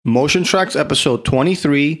Motion Tracks episode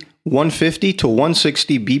 23, 150 to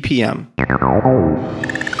 160 BPM.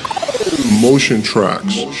 Motion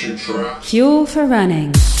Tracks. Fuel for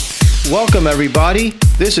running. Welcome everybody.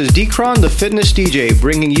 This is Decron the Fitness DJ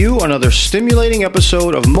bringing you another stimulating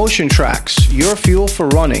episode of Motion Tracks, your fuel for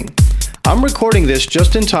running. I'm recording this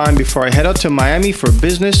just in time before I head out to Miami for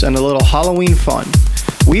business and a little Halloween fun.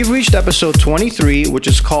 We've reached episode 23, which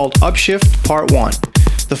is called UPshift Part 1.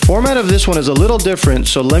 The format of this one is a little different,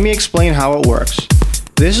 so let me explain how it works.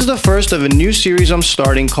 This is the first of a new series I'm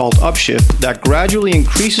starting called UPshift that gradually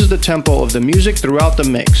increases the tempo of the music throughout the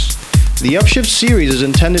mix. The UPshift series is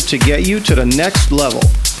intended to get you to the next level.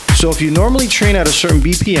 So if you normally train at a certain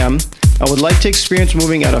BPM, I would like to experience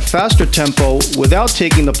moving at a faster tempo without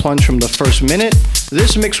taking the plunge from the first minute.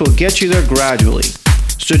 This mix will get you there gradually.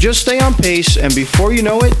 So just stay on pace, and before you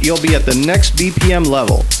know it, you'll be at the next BPM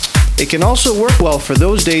level. It can also work well for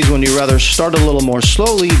those days when you rather start a little more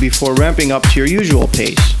slowly before ramping up to your usual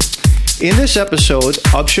pace. In this episode,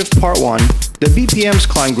 Upshift Part 1, the BPMs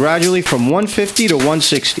climb gradually from 150 to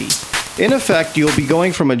 160. In effect, you'll be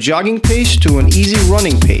going from a jogging pace to an easy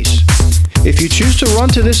running pace. If you choose to run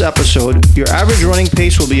to this episode, your average running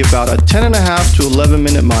pace will be about a 10.5 to 11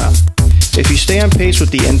 minute mile. If you stay on pace with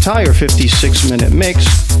the entire 56-minute mix,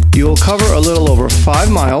 you will cover a little over 5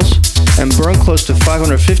 miles and burn close to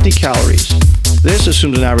 550 calories. This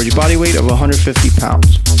assumes an average body weight of 150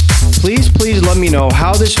 pounds. Please let me know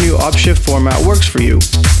how this new upshift format works for you.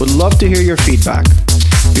 Would love to hear your feedback.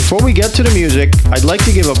 Before we get to the music, I'd like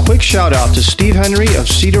to give a quick shout out to Steve Henry of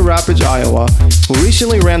Cedar Rapids, Iowa, who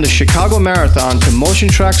recently ran the Chicago Marathon to Motion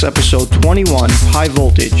Tracks episode 21, High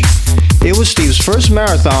Voltage. It was Steve's first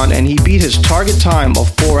marathon and he beat his target time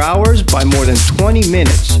of 4 hours by more than 20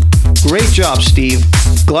 minutes. Great job, Steve.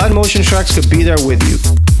 Glad Motion Tracks could be there with you.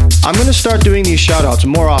 I'm going to start doing these shoutouts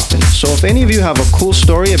more often, so if any of you have a cool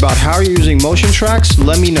story about how you're using Motion Tracks,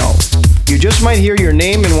 let me know. You just might hear your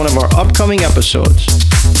name in one of our upcoming episodes.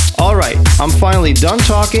 Alright, I'm finally done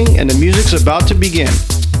talking and the music's about to begin.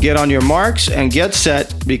 Get on your marks and get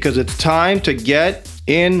set because it's time to get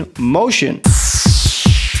in motion.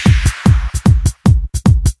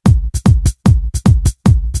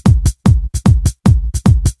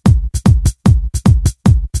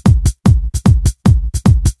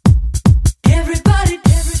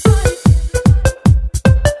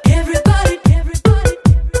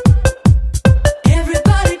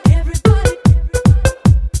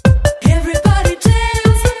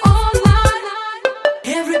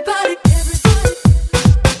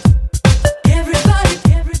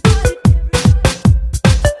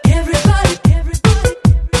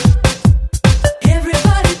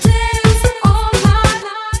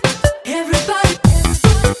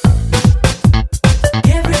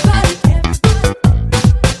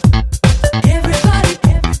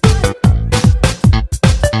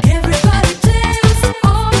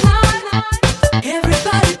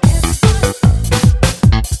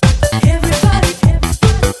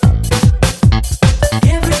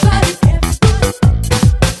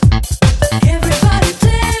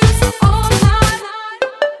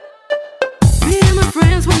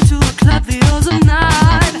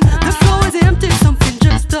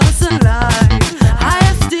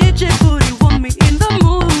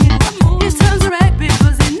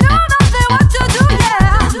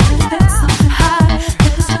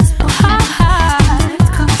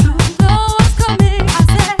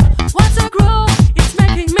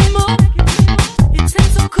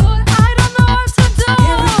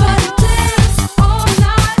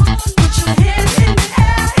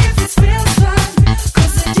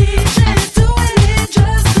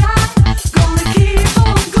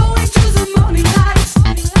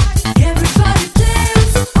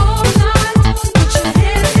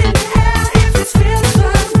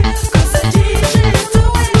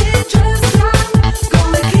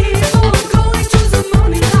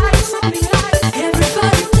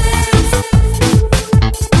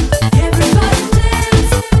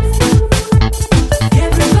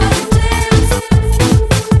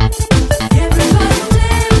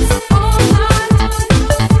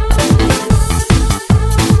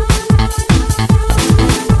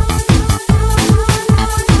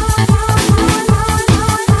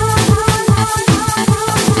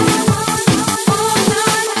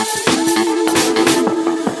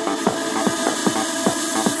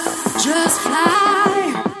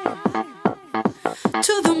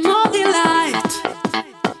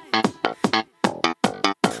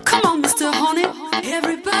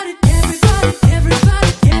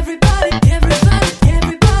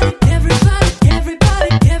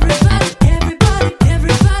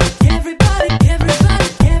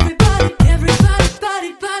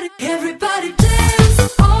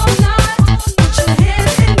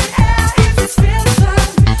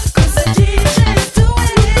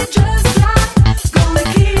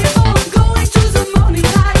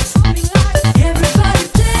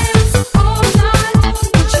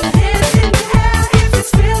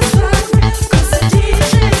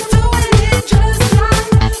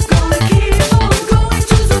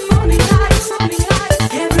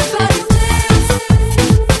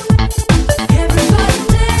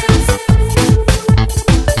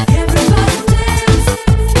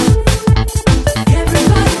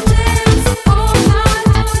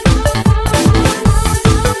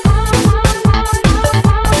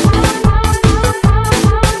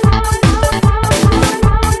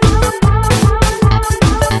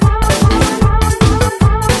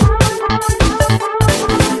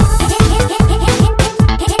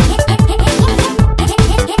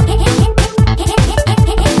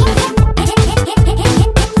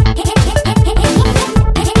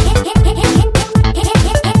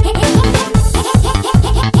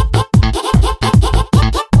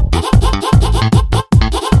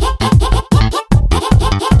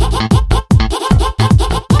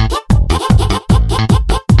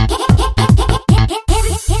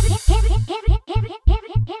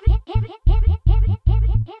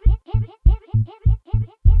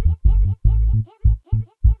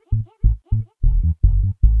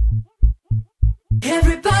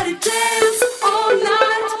 Everybody dance all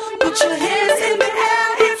night. Put your hands in the air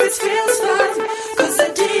if it feels fine. 'Cause the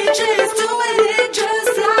DJ's doing it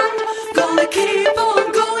just right. Gonna keep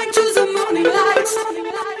on going to the morning light.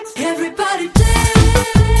 Everybody dance.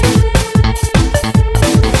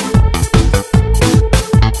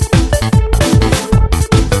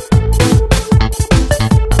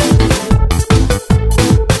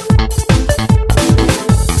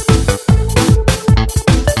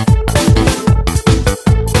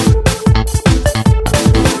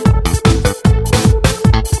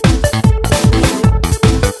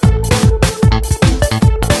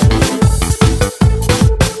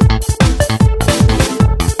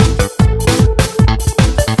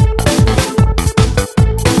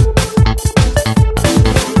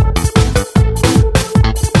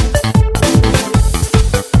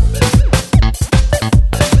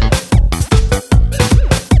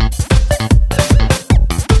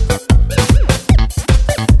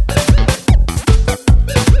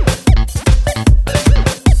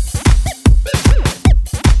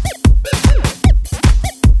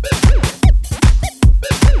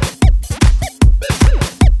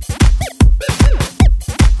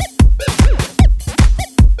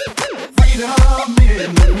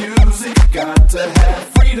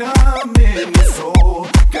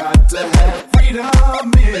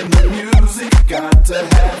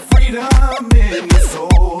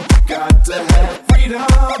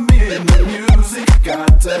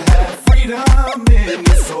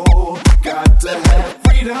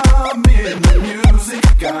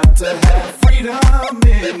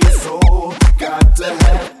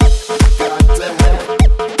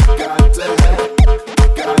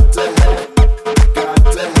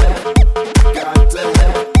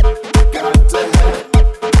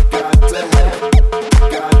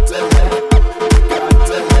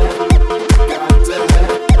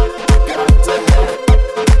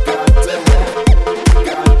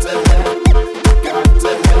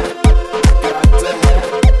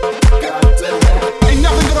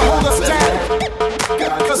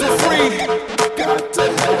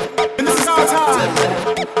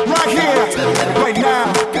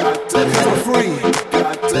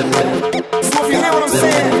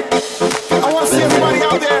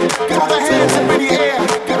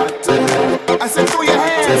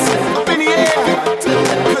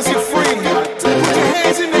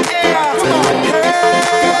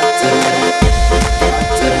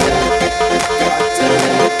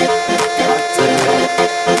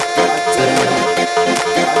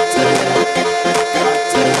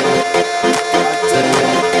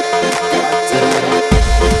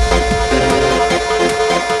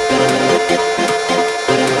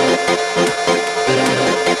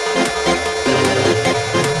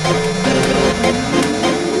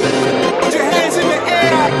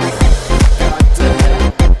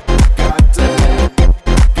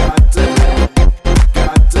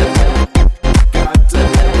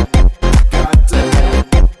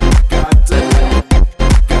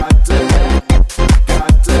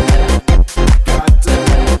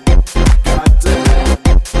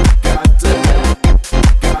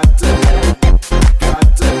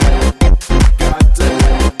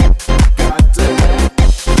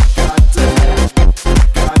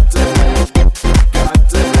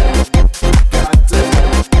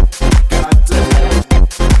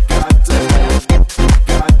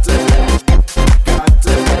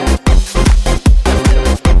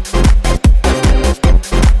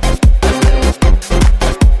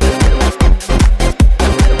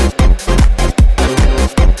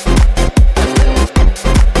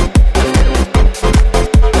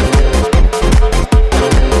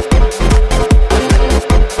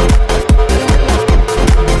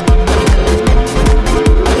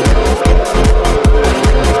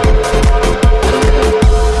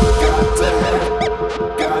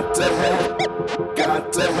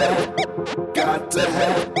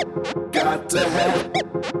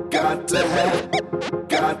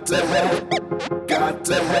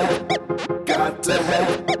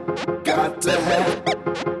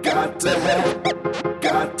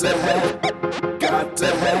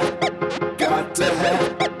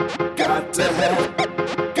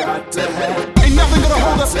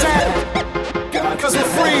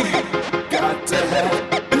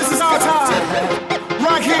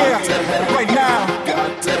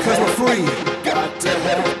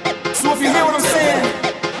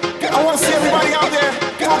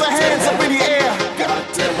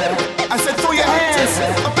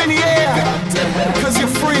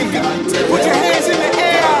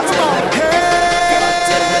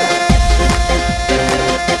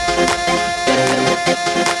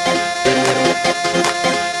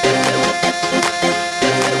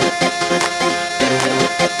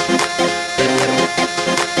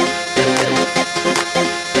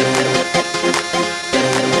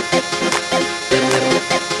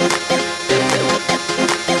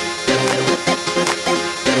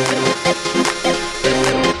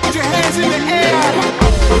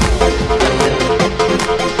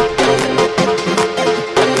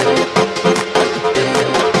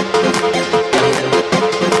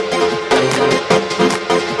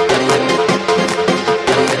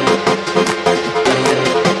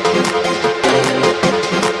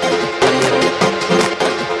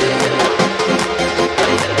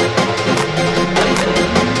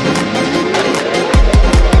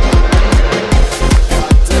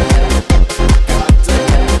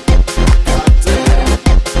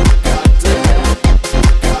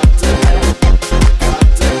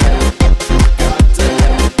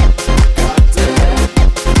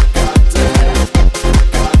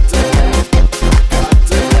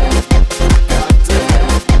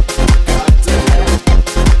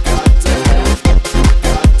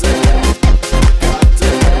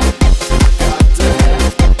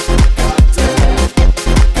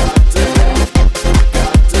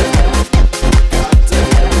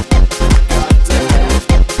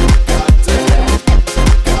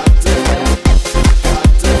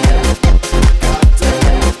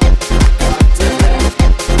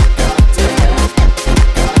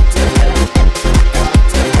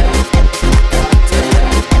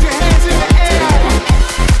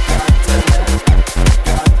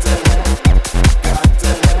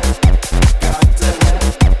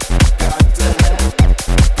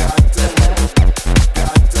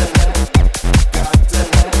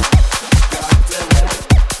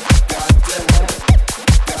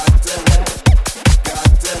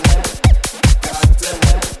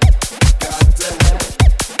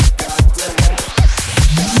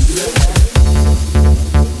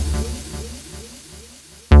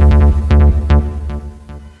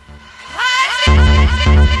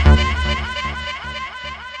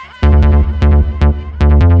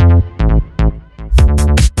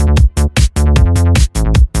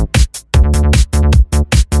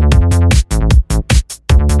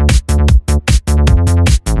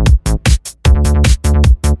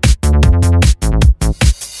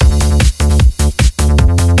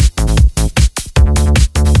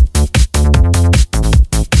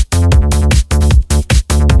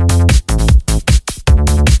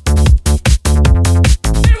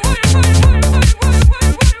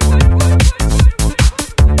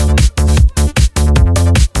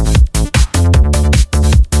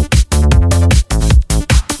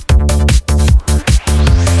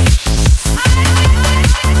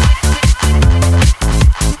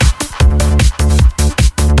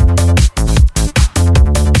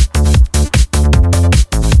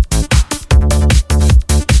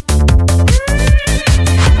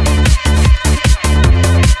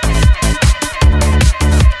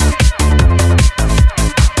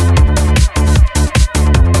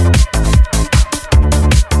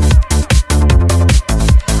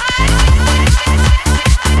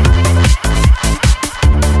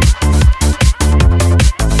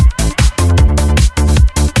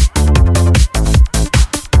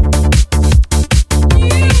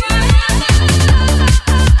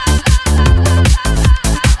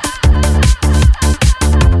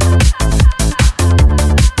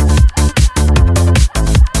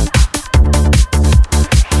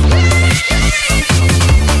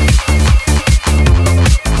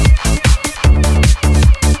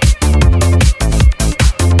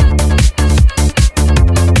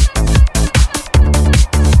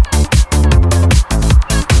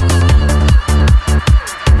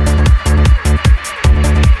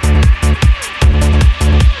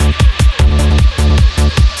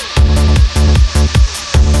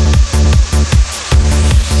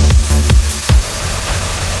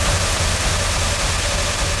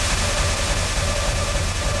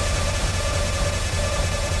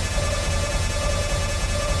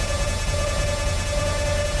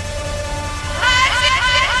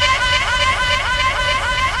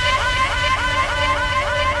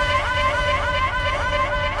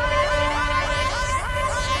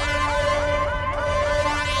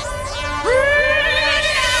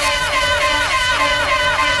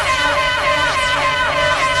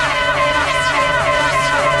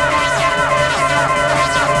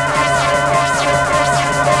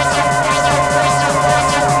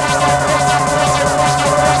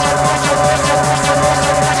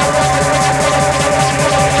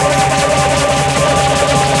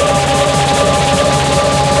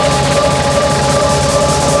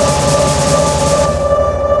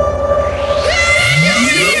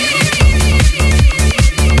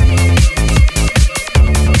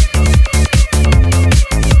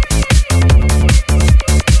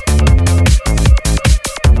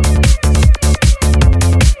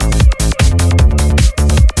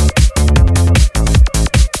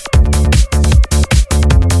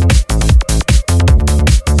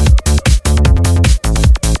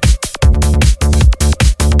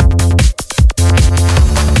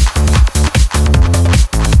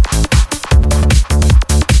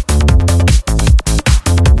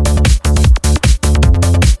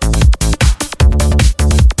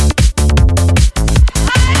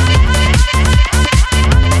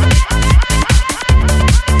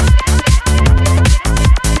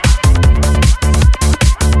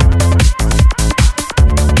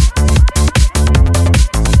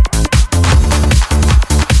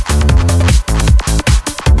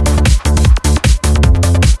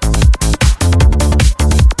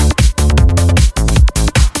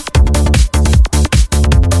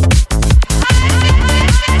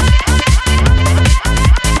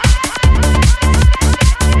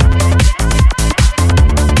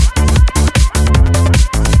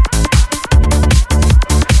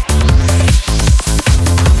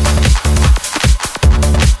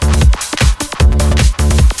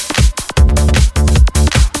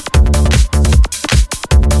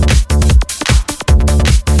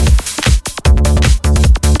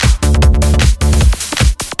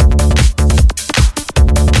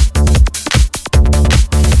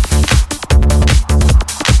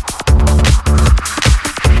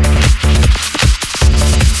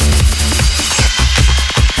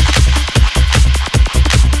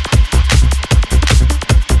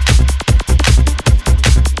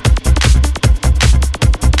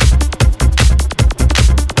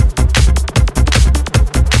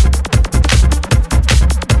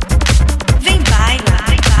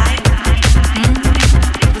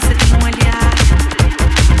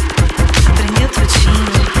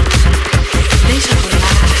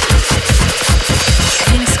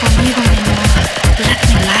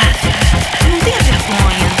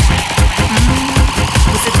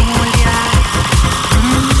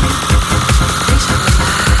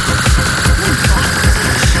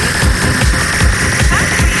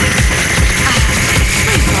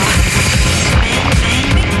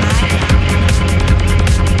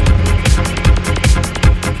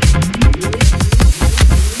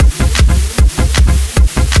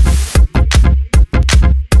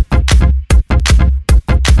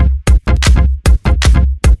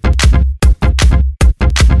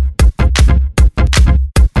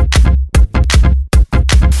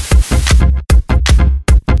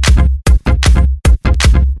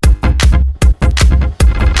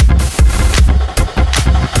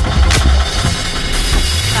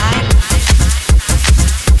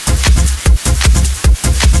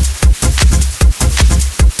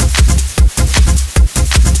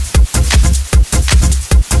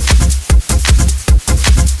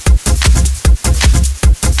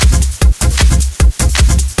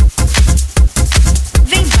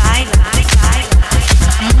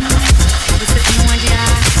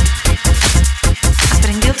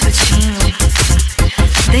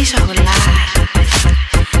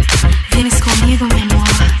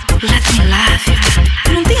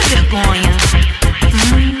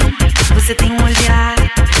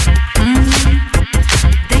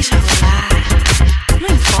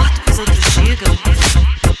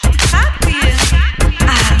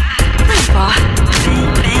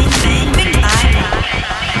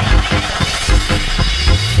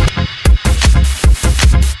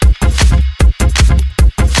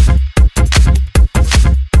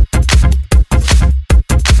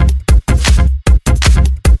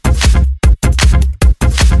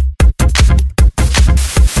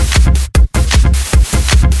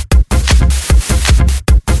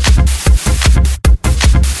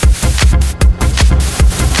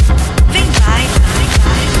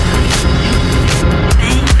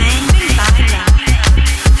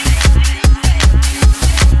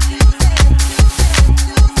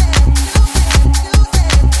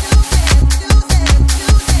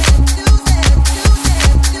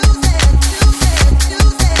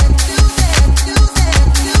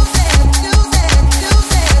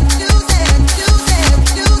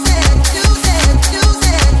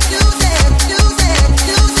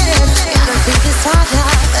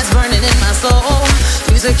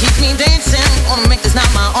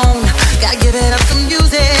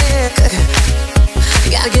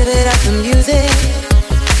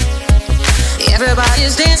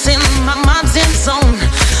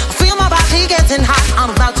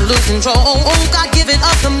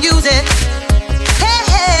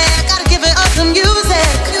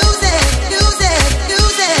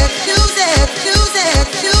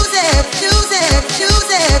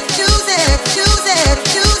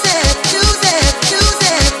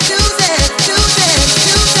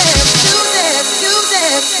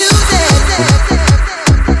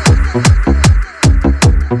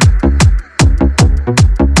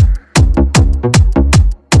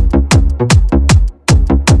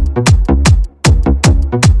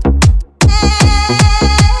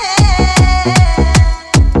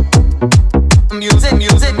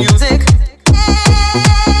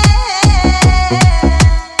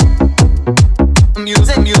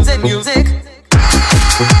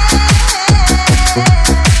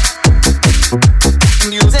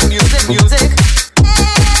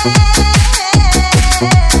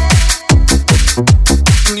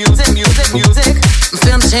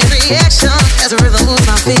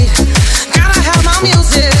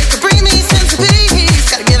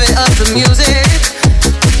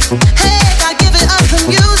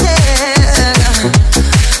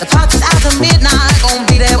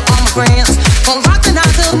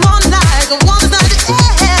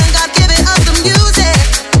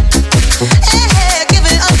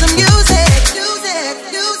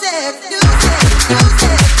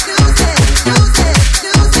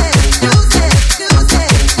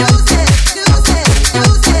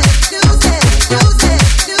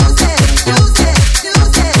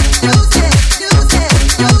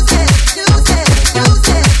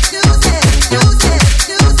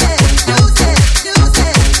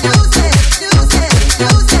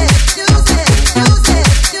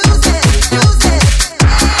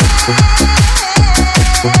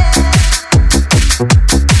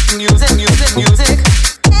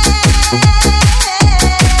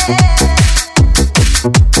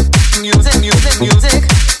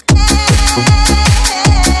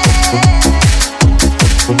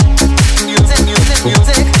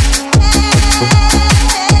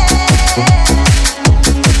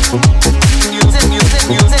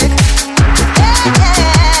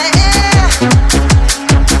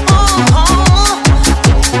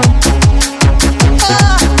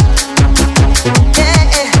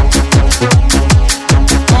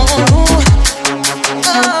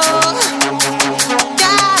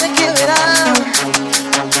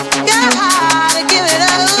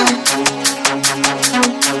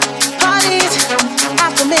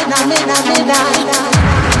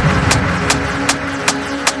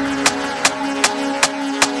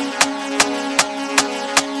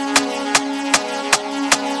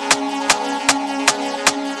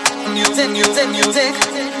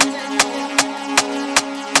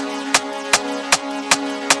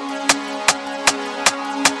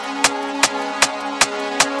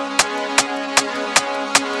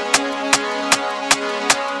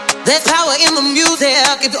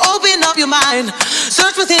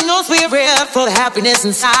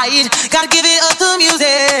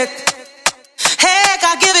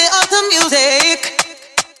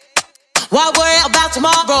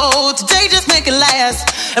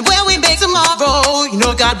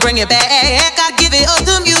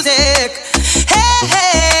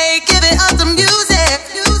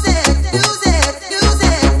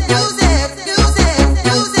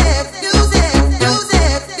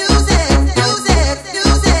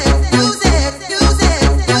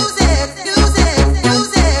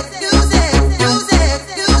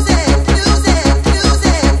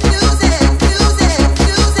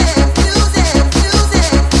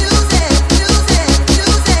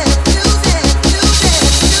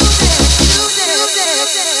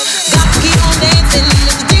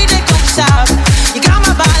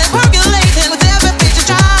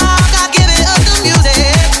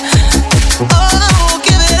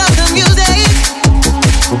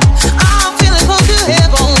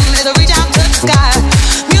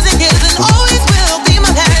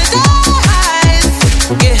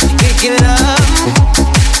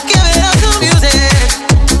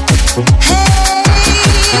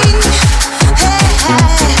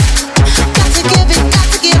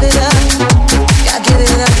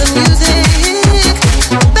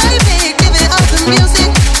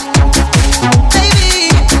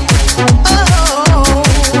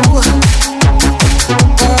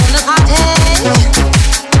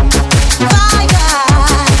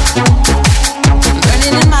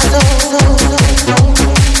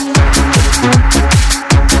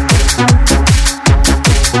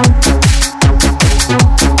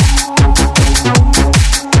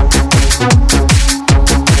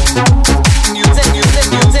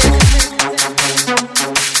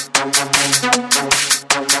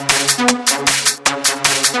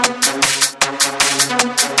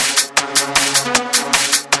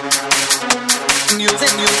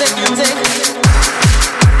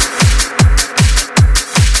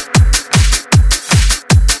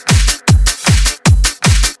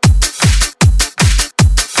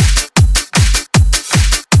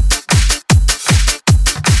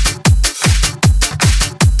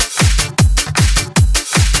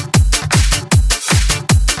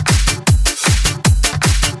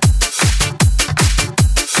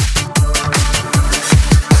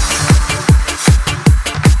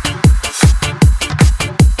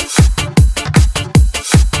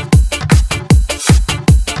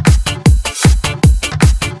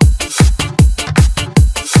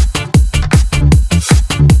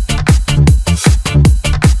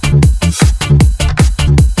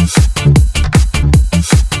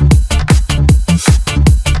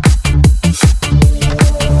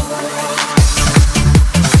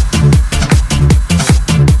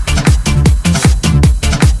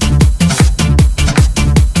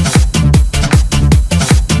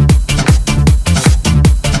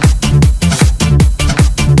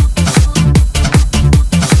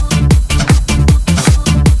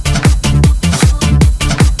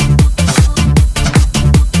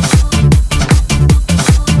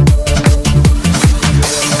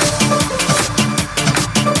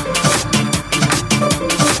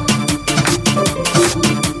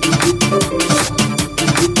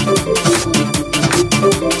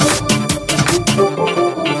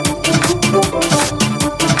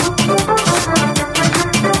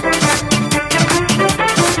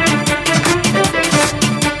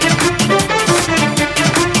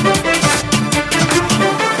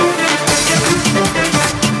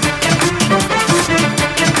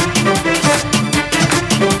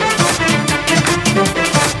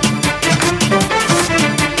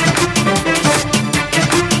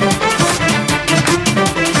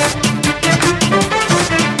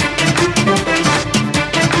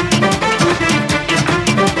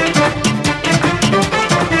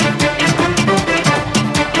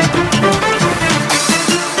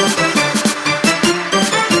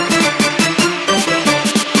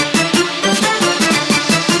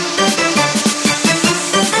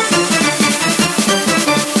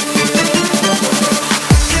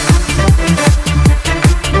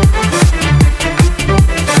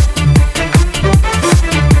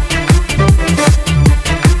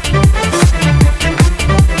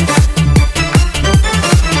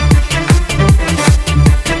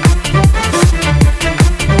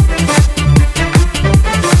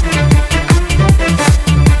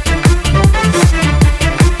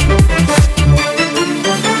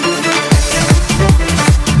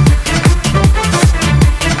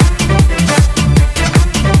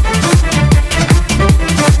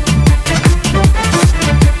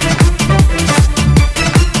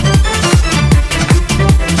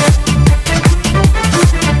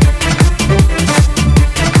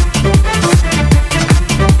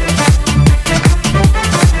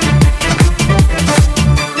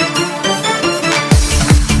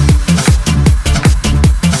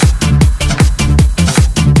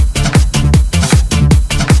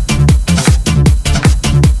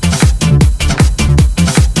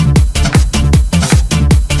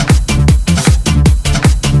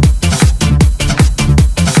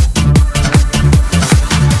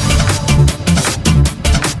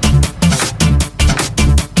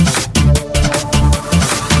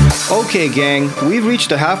 Okay, gang, we've reached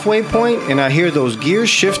the halfway point and I hear those gears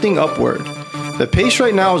shifting upward. The pace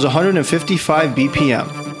right now is 155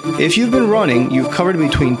 BPM. If you've been running, you've covered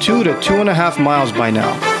between 2 to 2.5 miles by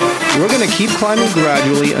now. We're going to keep climbing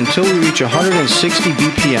gradually until we reach 160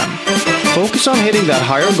 BPM. Focus on hitting that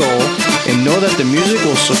higher goal and know that the music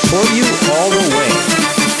will support you all the way.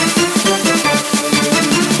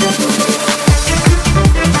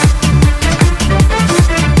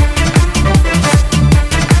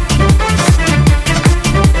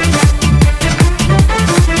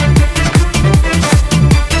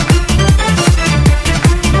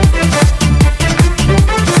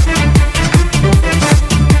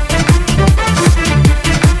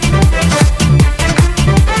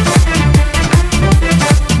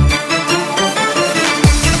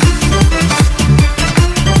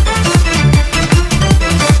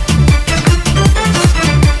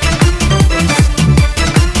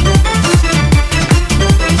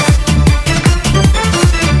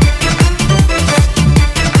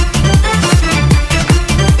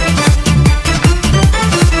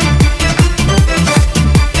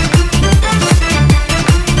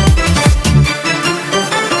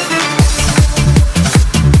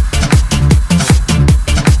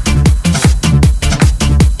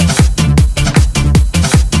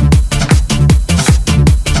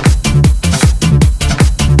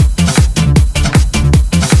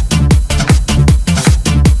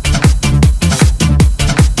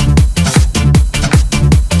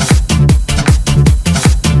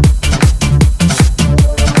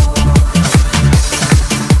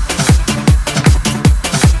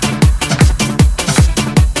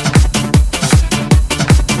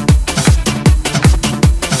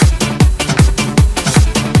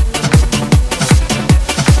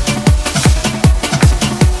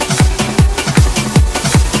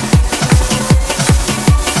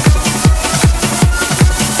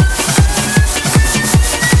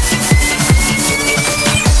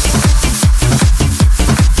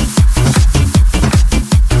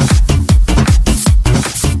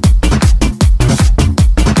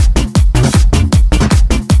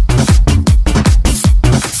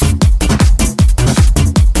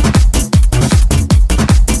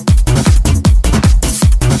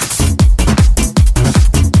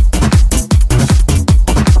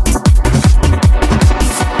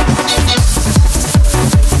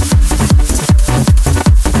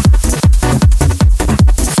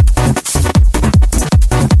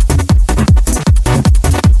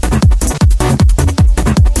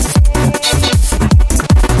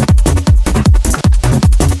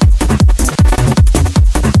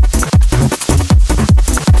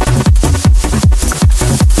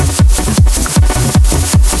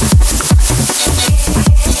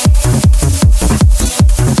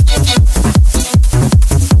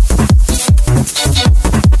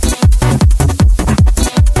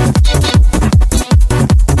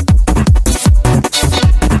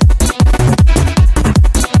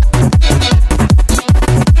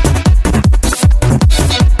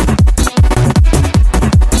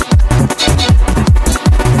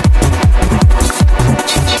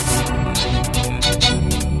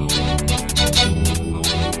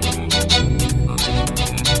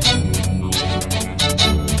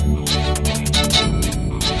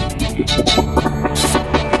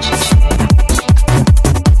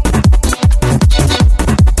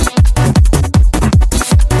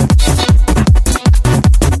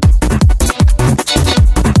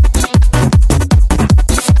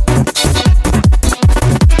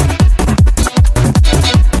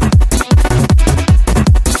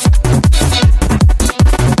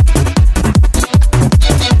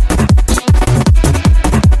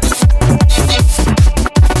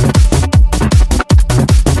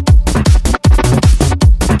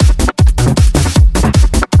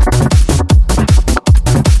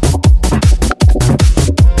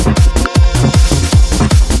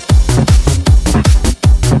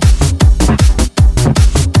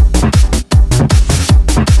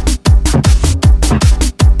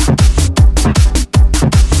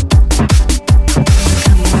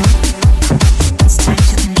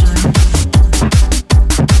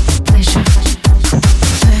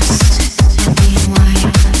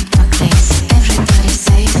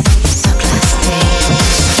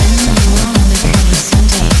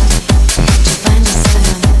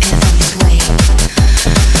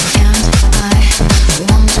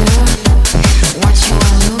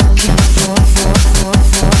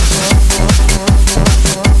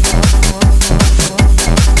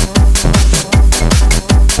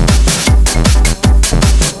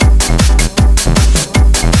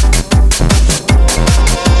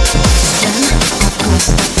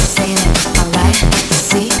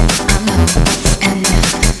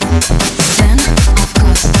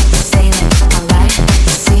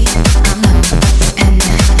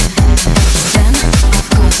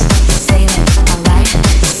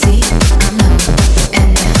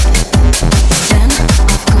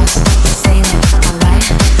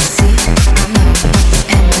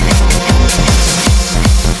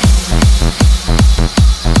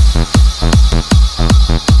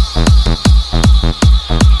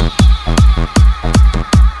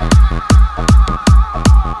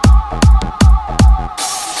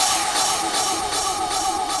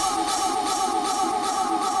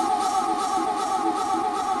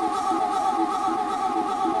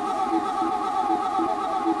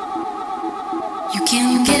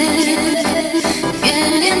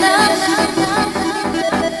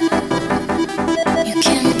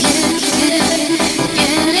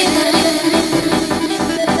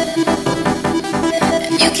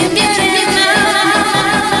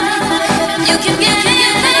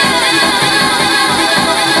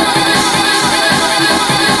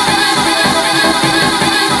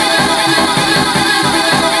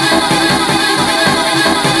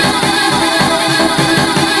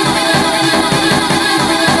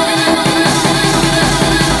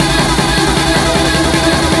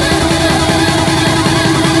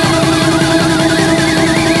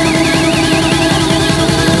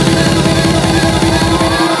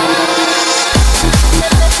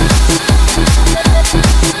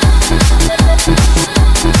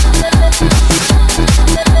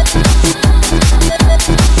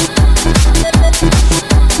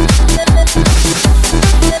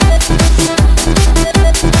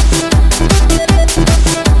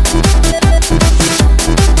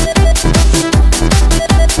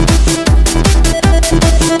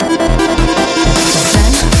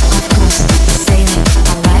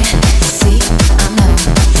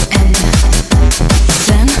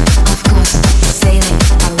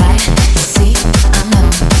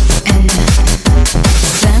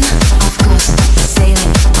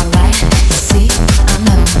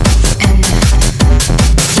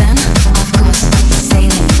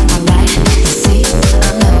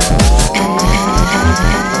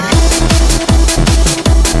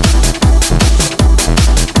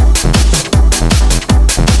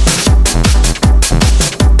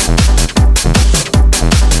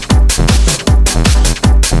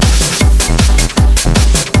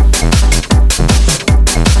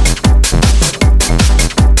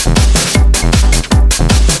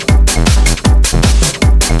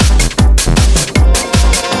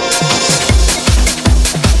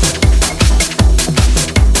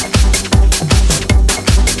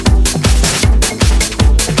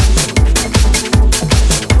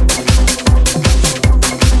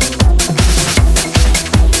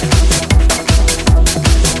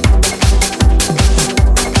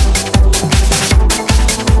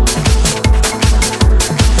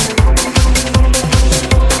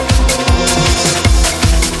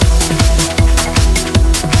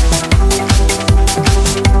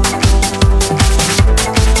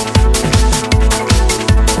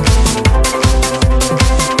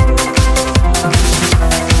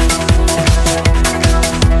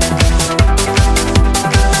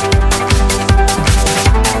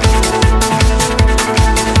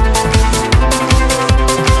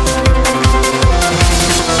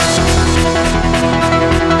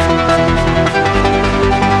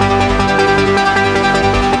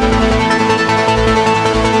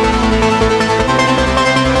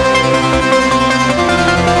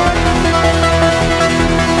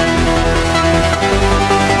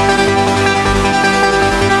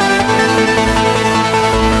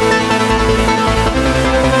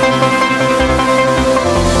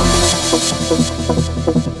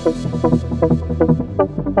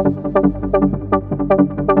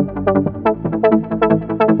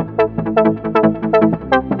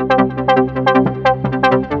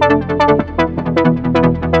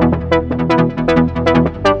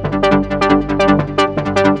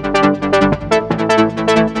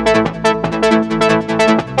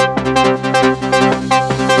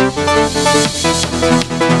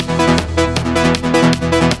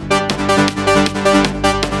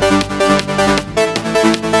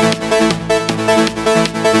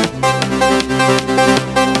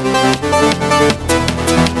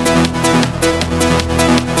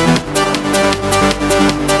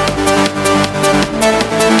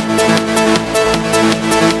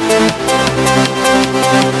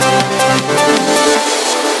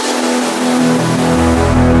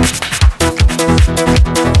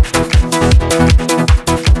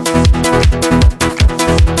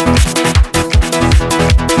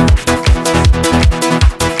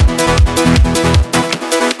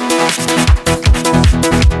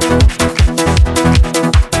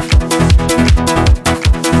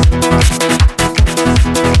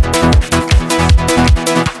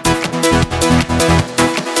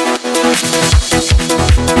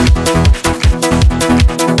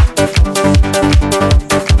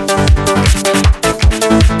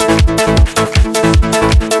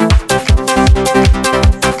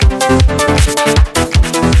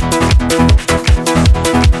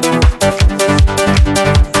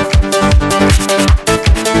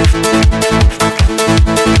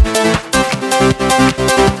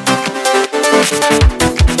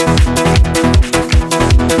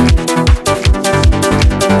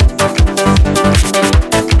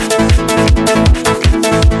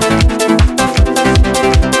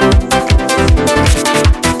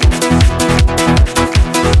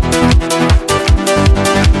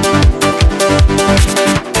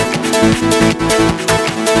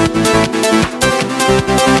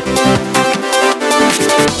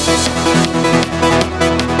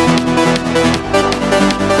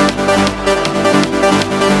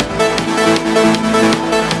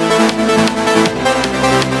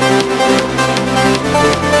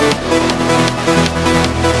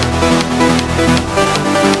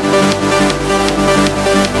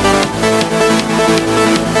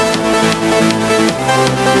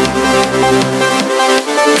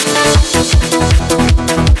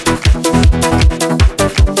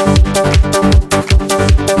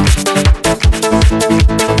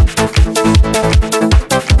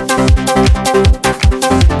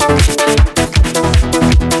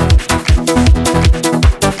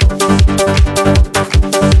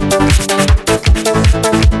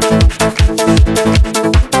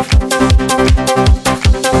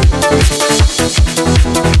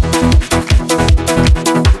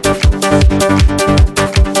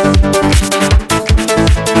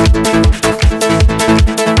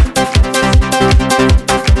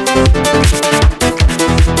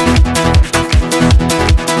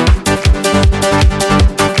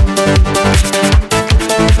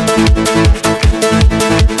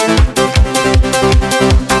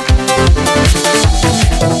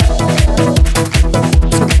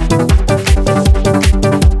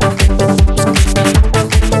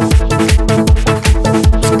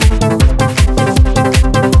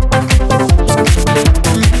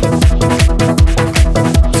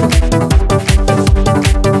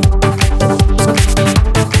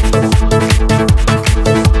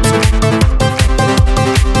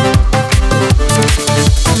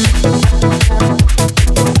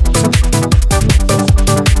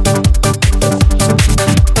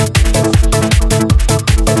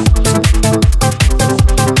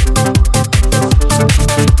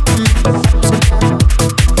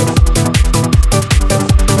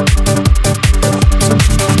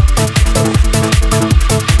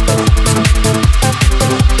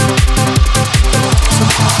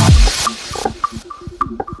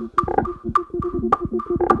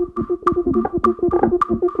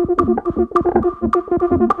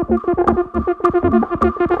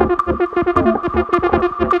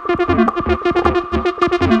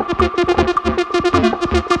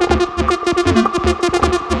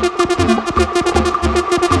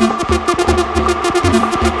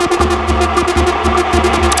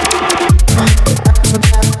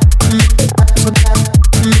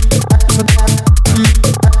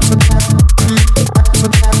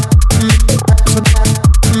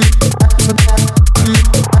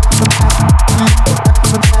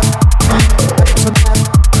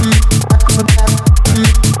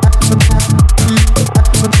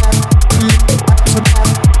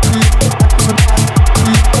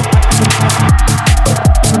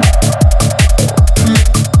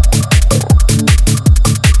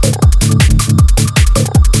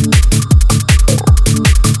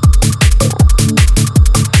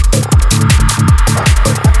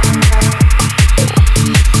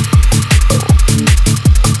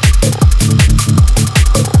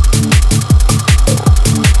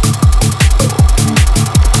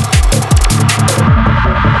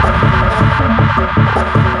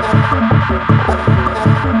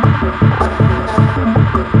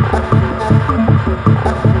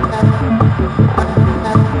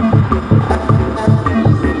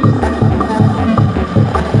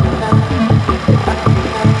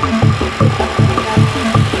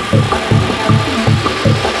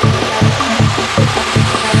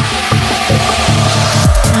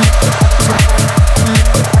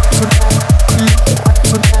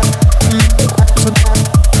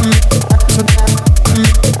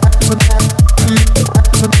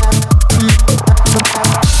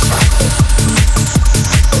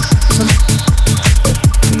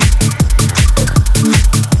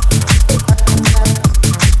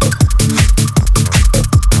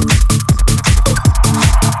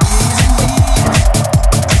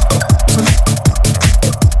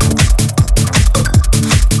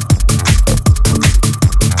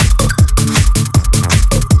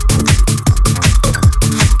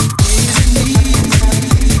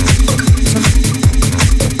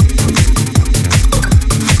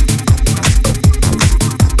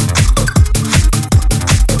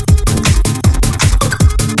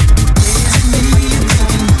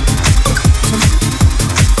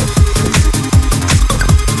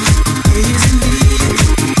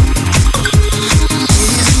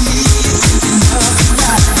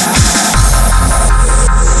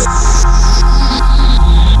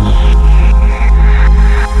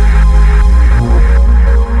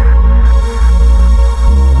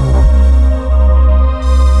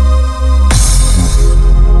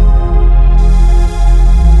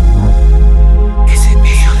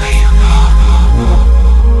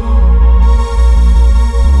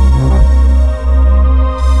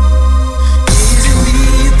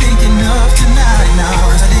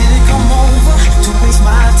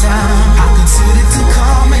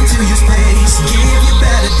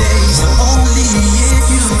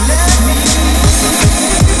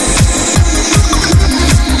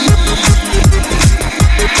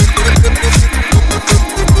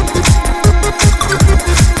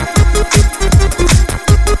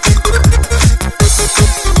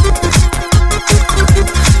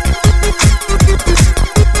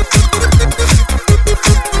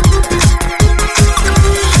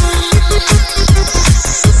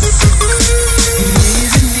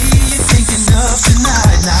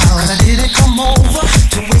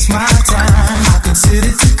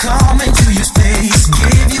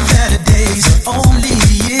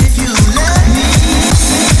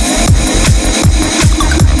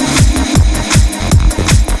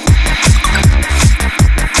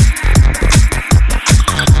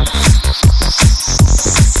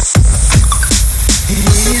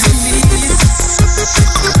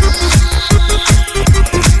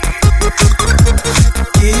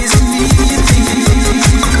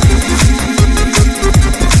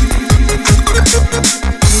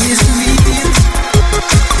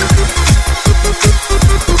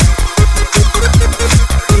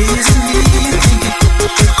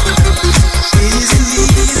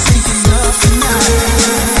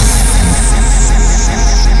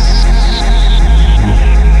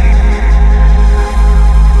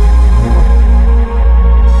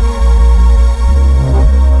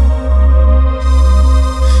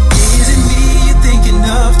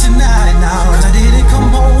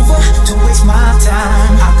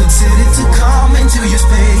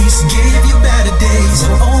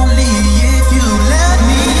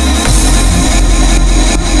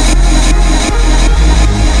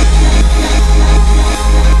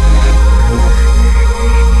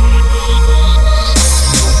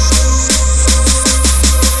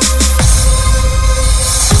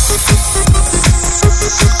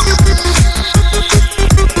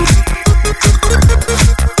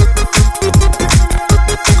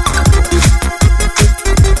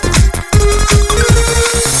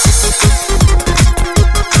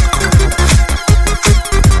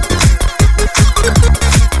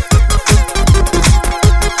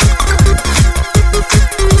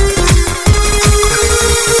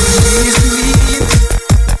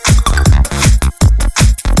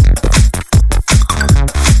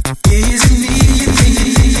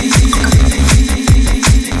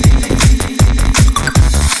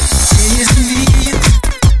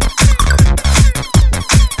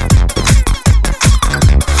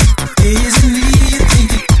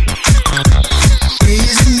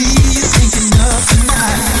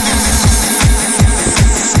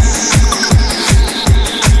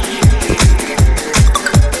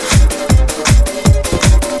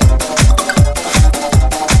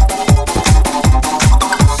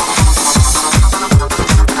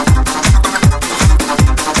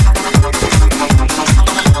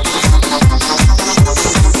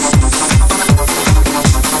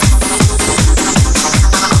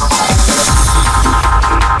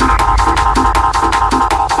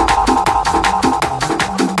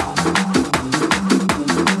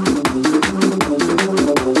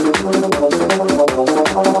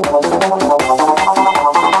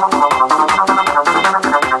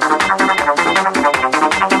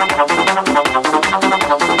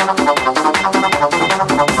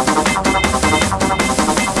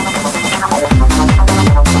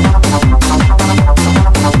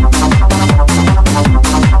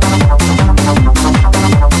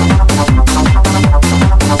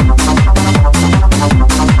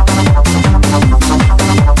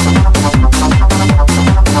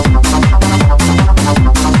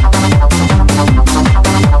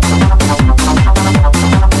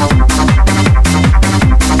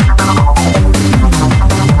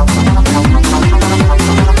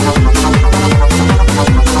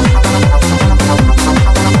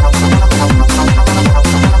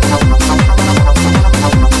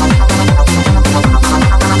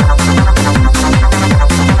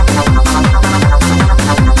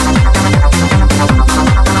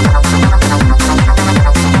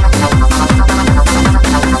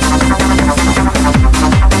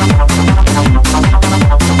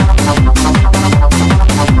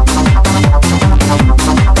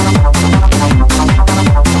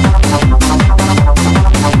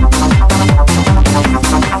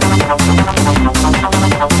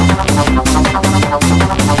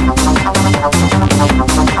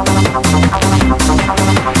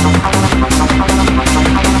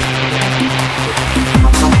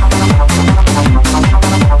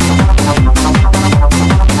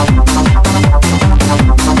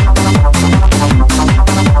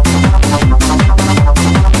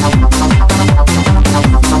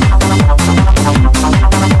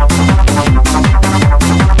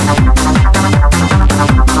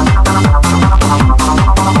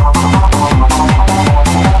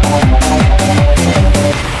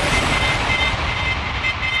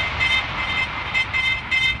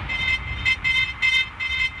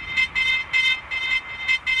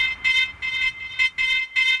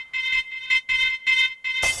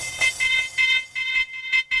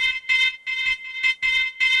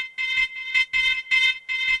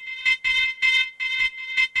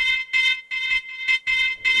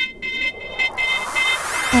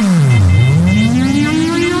 Motion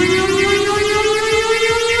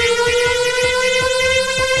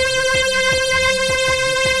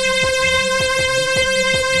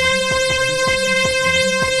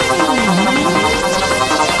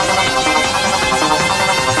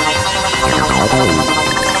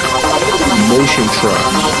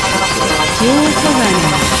tracks. Fuel for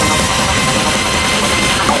running.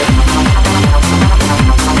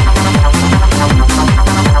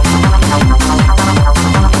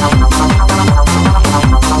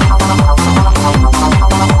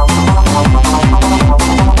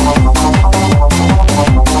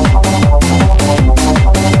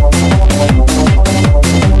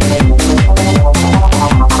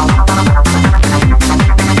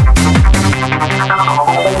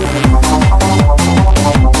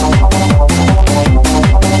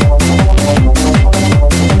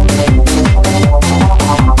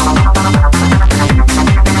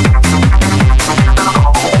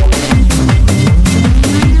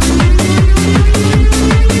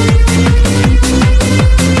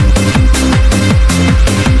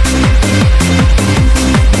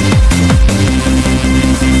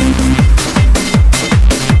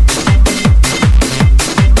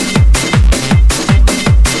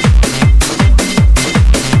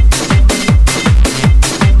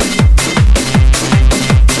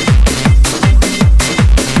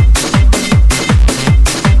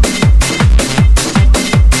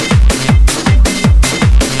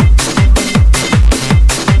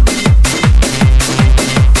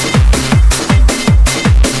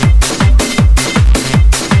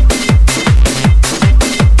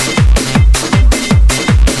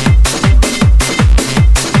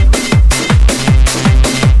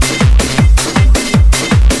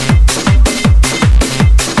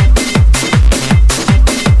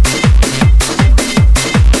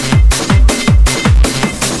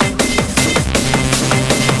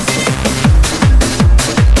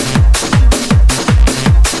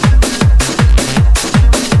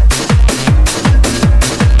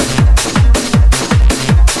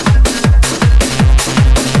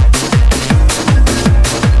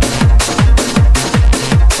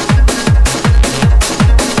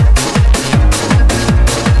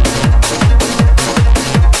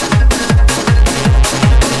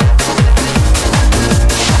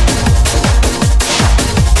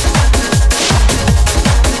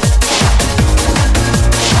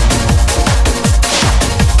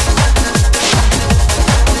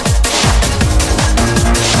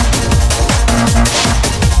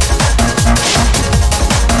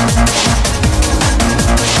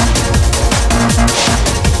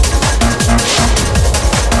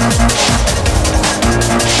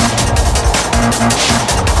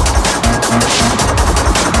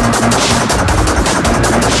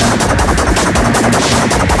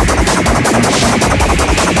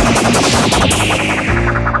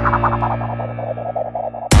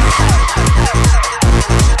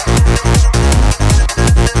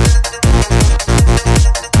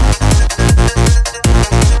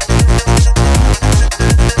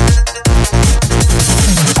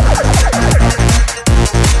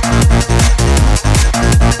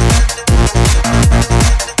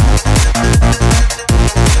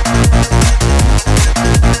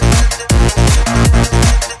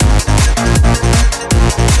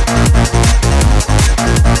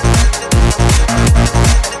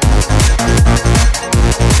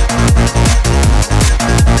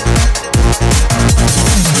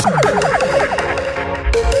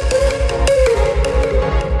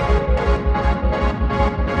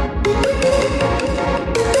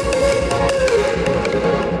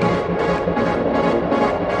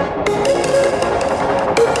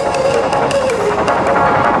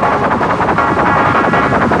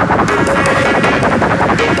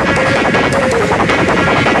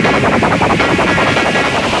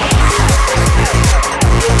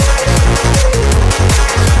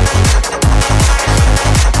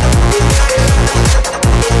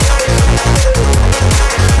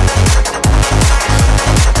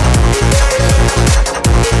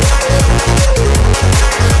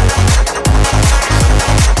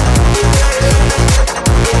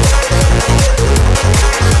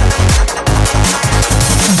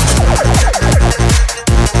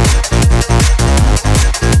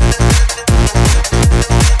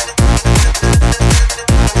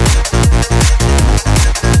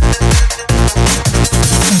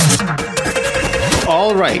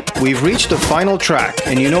 Alright, we've reached the final track,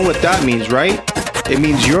 and you know what that means, right? It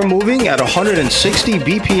means you're moving at 160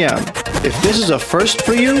 BPM. If this is a first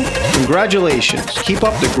for you, congratulations. Keep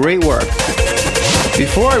up the great work.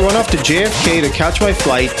 Before I run off to JFK to catch my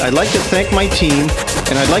flight, I'd like to thank my team,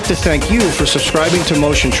 and I'd like to thank you for subscribing to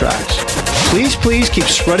Motion Tracks. Please keep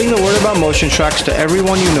spreading the word about Motion Tracks to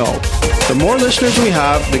everyone you know. The more listeners we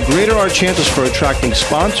have, the greater our chances for attracting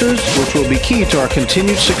sponsors, which will be key to our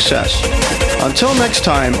continued success. Until next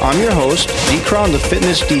time, I'm your host, D-Cron the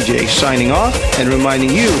Fitness DJ, signing off and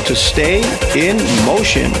reminding you to stay in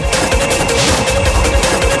motion.